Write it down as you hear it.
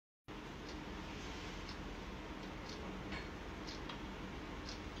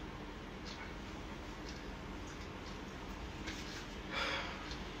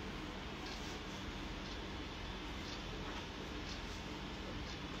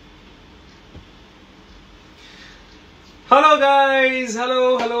Hello guys,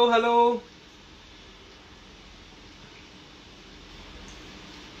 hello.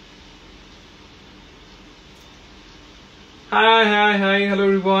 Hi, hello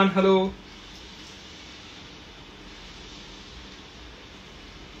everyone, hello.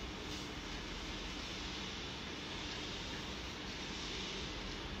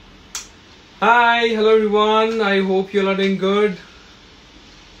 Hi, hello everyone, I hope you all are doing good.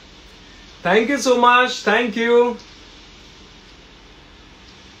 Thank you so much, thank you.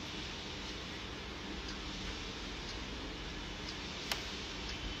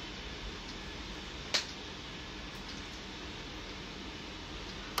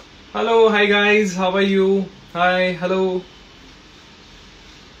 Hello, hi guys, how are you? Hi, hello.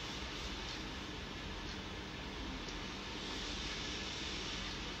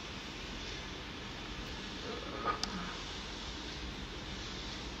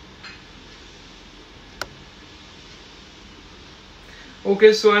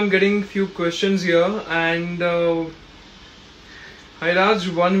 Okay, so I'm getting few questions here and hi Raj,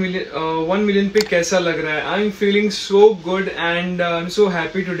 1 million पे कैसा लग रहा है? I'm feeling so good and I'm so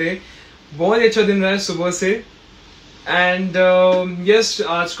happy today. बहुत अच्छा दिन रहा है सुबह से एंड यस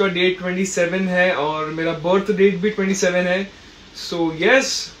आज का डेट 27 है और मेरा बर्थ डेट भी 27 है. सो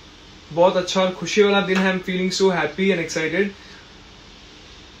यस बहुत अच्छा और खुशी वाला दिन है. I am feeling so happy and excited.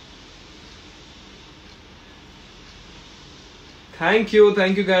 Thank you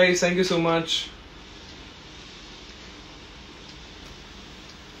guys, thank you so much.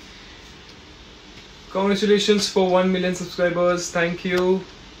 Congratulations for 1 million subscribers. Thank you.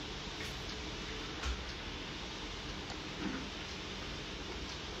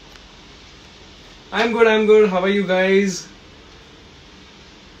 I'm good. How are you guys?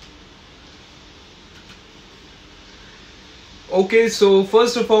 Okay, so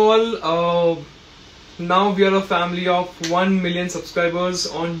first of all, now we are a family of 1 million subscribers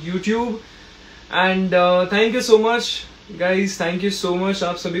on YouTube. And thank you so much guys, thank you so much.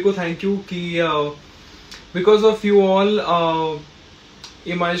 आप सभी को thank you कि because of you all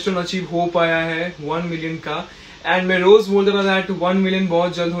ये milestone achieve हो पाया है 1 million का. And मैं रोज बोलता रहा दैट 1 मिलियन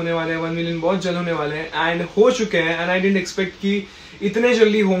बहुत जल्द होने वाले हैं, 1 मिलियन बहुत जल्द होने वाले हैं एंड हो चुके हैं. एंड आई डिडंट एक्सपेक्ट कि इतने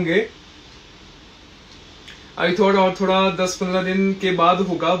जल्दी होंगे. आई थॉट और थोड़ा 10-15 दिन के बाद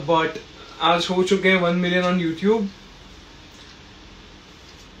होगा, बट आज हो चुके हैं 1 million on YouTube.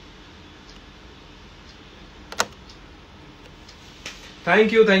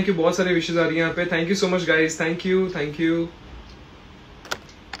 Thank you बहुत सारे विशेष आ रही है यहाँ पे. Thank you so much guys, thank you.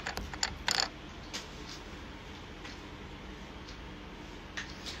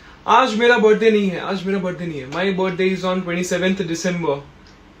 आज मेरा बर्थडे नहीं है. My birthday is on 27th December.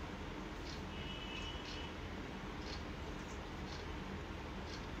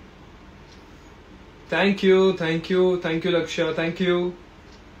 Thank you लक्ष्य, thank you.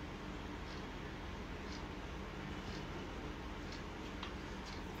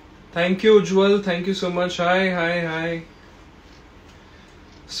 Thank you Ujjwal, thank you so much. Hi.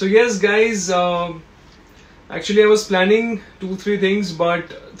 So yes guys, actually I was planning 2-3 things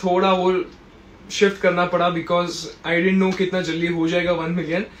but थोड़ा वो shift करना पड़ा because I didn't know कितना जल्दी हो जाएगा 1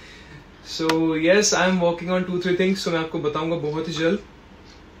 million. So yes, I am working on 2-3 things. सो मैं आपको बताऊंगा बहुत ही जल्द.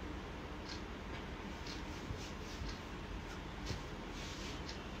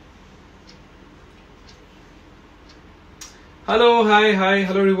 Hello, hi,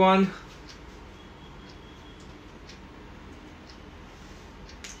 hello everyone.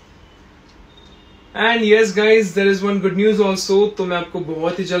 And yes guys, there is one good news also. तो मैं आपको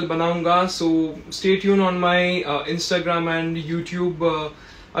बहुत ही जल्द बनाऊंगा. So stay tune on my Instagram and YouTube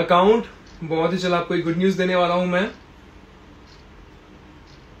account. बहुत ही जल्द आपको एक गुड न्यूज देने वाला हूं मैं.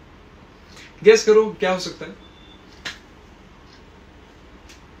 गेस करो क्या हो सकता है.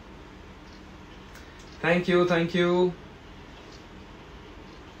 Thank you.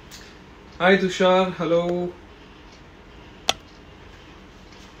 Hi Tushar, hello.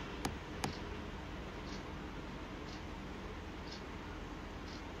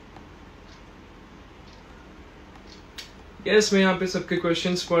 Yes, मैं यहाँ पे सबके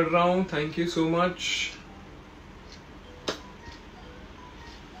क्वेश्चंस पढ़ रहा हूँ. Thank you so much.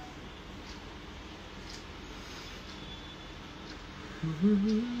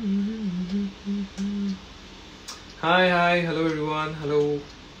 Hi hello everyone, hello.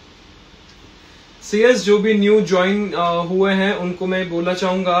 CS जो भी न्यू ज्वाइन हुए हैं उनको मैं बोलना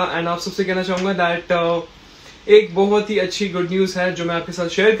चाहूंगा एंड आप सबसे कहना चाहूंगा दैट एक बहुत ही अच्छी गुड न्यूज है जो मैं आपके साथ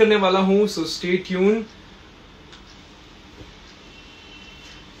शेयर करने वाला हूं. So stay tune.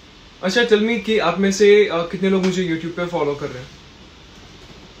 अच्छा टेल मी कि आप में से कितने लोग मुझे यूट्यूब पे फॉलो कर रहे हैं.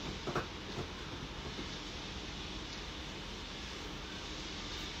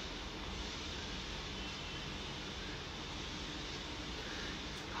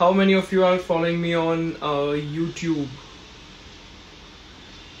 How many of you are following me on YouTube?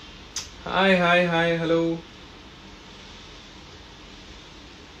 Hi, hello.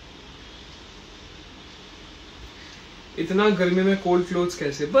 इतना गर्मी में कोल्ड क्लोथ्स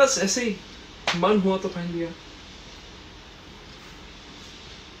कैसे? बस ऐसे ही मन हुआ तो पहन लिया.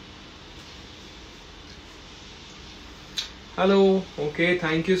 Hello, okay,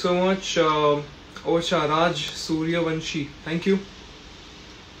 thank you so much. ओशा Raj Suryavanshi, thank you.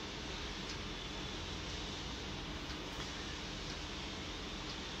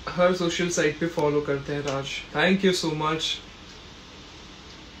 Her social site पे फॉलो करते हैं राज, thank you so much.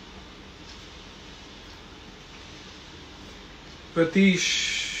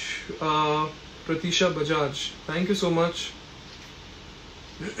 Pratisha Bajaj, thank you so much.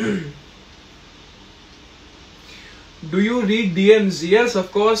 Do you read DMs? Yes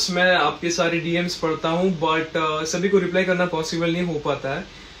of course, मैं आपके सारे डीएम्स पढ़ता हूँ, बट सभी को रिप्लाई करना पॉसिबल नहीं हो पाता है.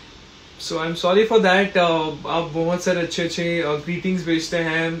 सो I am sorry for that. आप बहुत सारे अच्छे ग्रीटिंग्स भेजते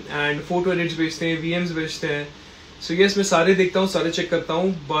हैं एंड फोटो एडिट्स भेजते हैं, वीएम्स भेजते हैं. सो यस, मैं सारे देखता हूँ, सारे चेक करता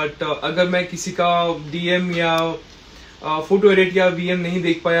हूँ, बट अगर मैं किसी का डीएम या फोटो एडिट या वीएम नहीं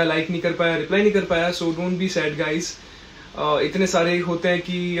देख पाया, लाइक नहीं कर पाया, रिप्लाई नहीं कर पाया, so don't be sad guys. इतने सारे होते हैं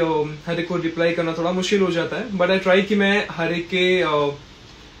कि हर एक को रिप्लाई करना थोड़ा मुश्किल हो जाता है, बट आई ट्राई कि मैं हर एक के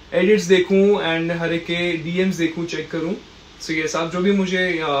एडिट्स देखूं एंड हर एक के डीएम्स देखूं, चेक करूं. सो यस, आप जो भी मुझे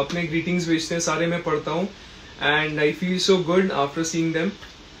अपने ग्रीटिंग्स भेजते हैं सारे मैं पढ़ता हूं and I feel so good after seeing them.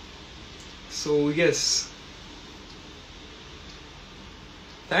 So yes,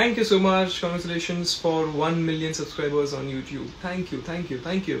 thank you so much. Congratulations for 1 million subscribers on YouTube. Thank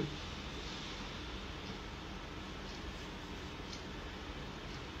you.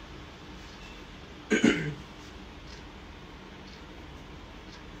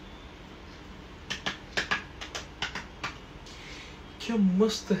 क्या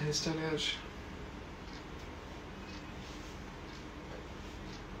मस्त है स्टाइल है आज.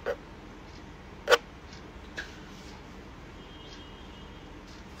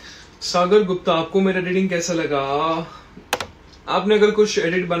 सागर गुप्ता, आपको मेरा एडिटिंग कैसा लगा? आपने अगर कुछ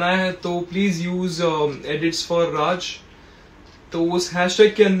एडिट बनाया है तो प्लीज यूज एडिट्स फॉर राज. तो उस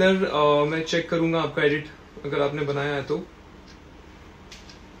हैशटैग के अंदर मैं चेक करूंगा आपका एडिट अगर आपने बनाया है तो.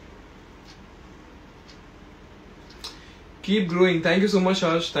 Keep growing, thank you so much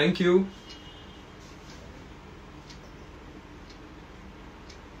Harsh, thank you.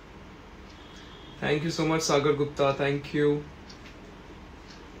 Thank you so much Sagar Gupta, thank you.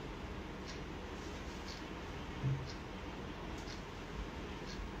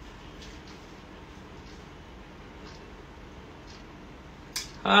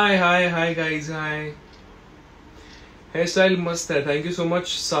 Hi guys, hi. Hair style मस्त है, थैंक यू सो मच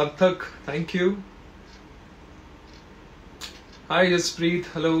सार्थक, thank you. Hi Jasprit,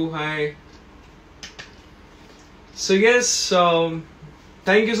 hello, hi. So yes,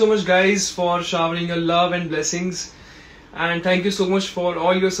 thank you so much guys for showering your love and blessings, and thank you so much for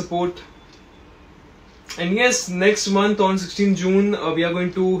all your support. And yes, next month on 16 June we are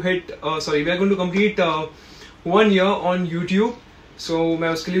going to complete 1 year on YouTube. So मैं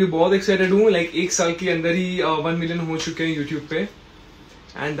उसके लिए भी बहुत excited हूँ. Like 1 साल के अंदर ही 1 million हो चुके हैं YouTube पे,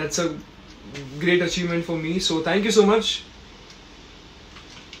 and that's a great achievement for me. So thank you so much.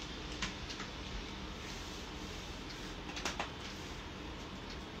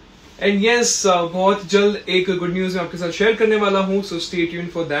 And yes, बहुत जल्द एक गुड न्यूज मैं आपके साथ शेयर करने वाला हूँ, so stay tuned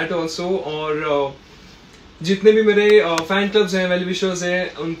for that also. और जितने भी मेरे फैन क्लब्स हैं, वेल विशर्स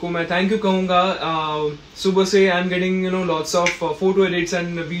हैं, उनको मैं थैंक यू कहूँगा. सुबह से I am getting lots of photo edits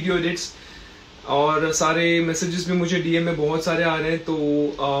and video edits, और सारे मैसेजेस भी मुझे डीएम में बहुत सारे आ रहे हैं.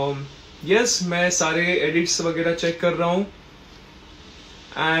 तो यस, मैं सारे एडिट्स वगैरह चेक कर रहा हूँ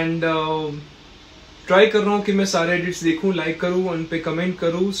एंड ट्राई कर रहा हूँ कि मैं सारे एडिट्स देखूँ, लाइक करूँ, उन पे कमेंट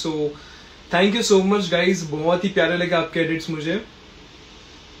करूँ. So thank you so much guys, बहुत ही प्यारे लगे आपके एडिट्स मुझे.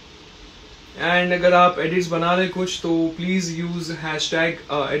 एंड अगर आप एडिट्स बना रहे कुछ तो please use hashtag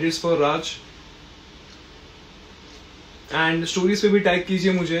edits for Raj, and stories पे भी टैग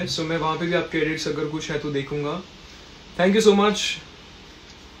कीजिए मुझे, सो मैं वहां पे भी आपके एडिट्स अगर कुछ है तो देखूंगा. Thank you so much.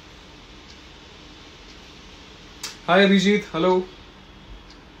 Hi Abhijit, hello.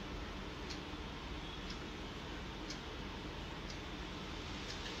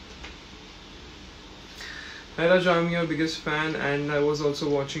 Hi Raj, I'm your biggest fan and I was also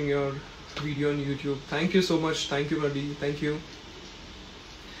watching your video on YouTube. Thank you so much. Thank you buddy. Thank you.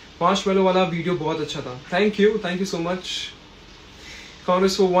 Marshmallow वाला video बहुत अच्छा था. Thank you so much.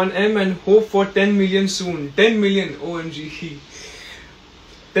 Congrats for 1M and hope for 10 million soon. 10 million, OMG.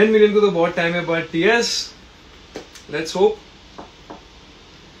 10 million को तो बहुत time है, but yes, let's hope.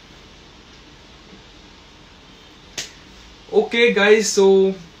 Okay guys,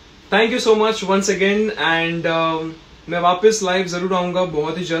 so thank you so much once again, and मैं वापस live जरूर आऊँगा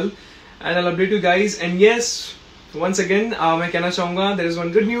बहुत ही जल्द, and I'll update you guys. And yes, once again मैं कहना चाहूँगा there is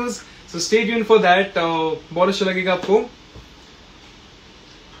one good news, so stay tuned for that. बहुत अच्छा लगेगा आपको.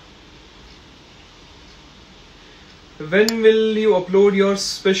 When will you upload your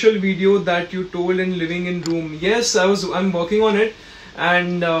special video that you told in living in room? Yes, I'm working on it,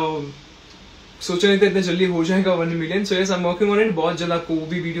 and सोचा नहीं था इतने जल्दी हो जाएगा 1 million. So yes, I'm working on it. बहुत जल्द आपको वो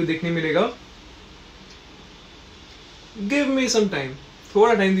भी वीडियो देखने मिलेगा. Give me some time.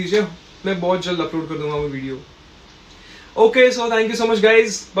 थोड़ा टाइम दीजिए, मैं बहुत जल्द अपलोड कर दूंगा वो video. Okay, so thank you so much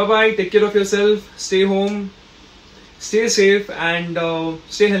guys. Bye bye. Take care of yourself. Stay home. Stay safe and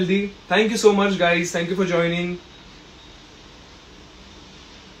stay healthy. Thank you so much guys. Thank you for joining.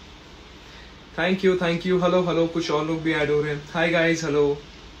 Thank you. Hello. कुछ और लोग भी add हो रहे हैं. Hi guys. Hello.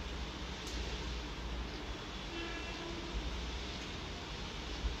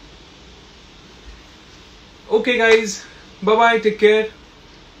 Okay guys, bye bye, take care.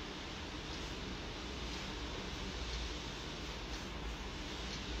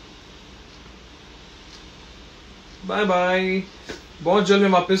 Bye bye. बहुत जल्द मैं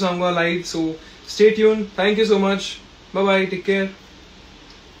वापस आऊँगा live, so stay tuned. Thank you so much. Bye bye, take care.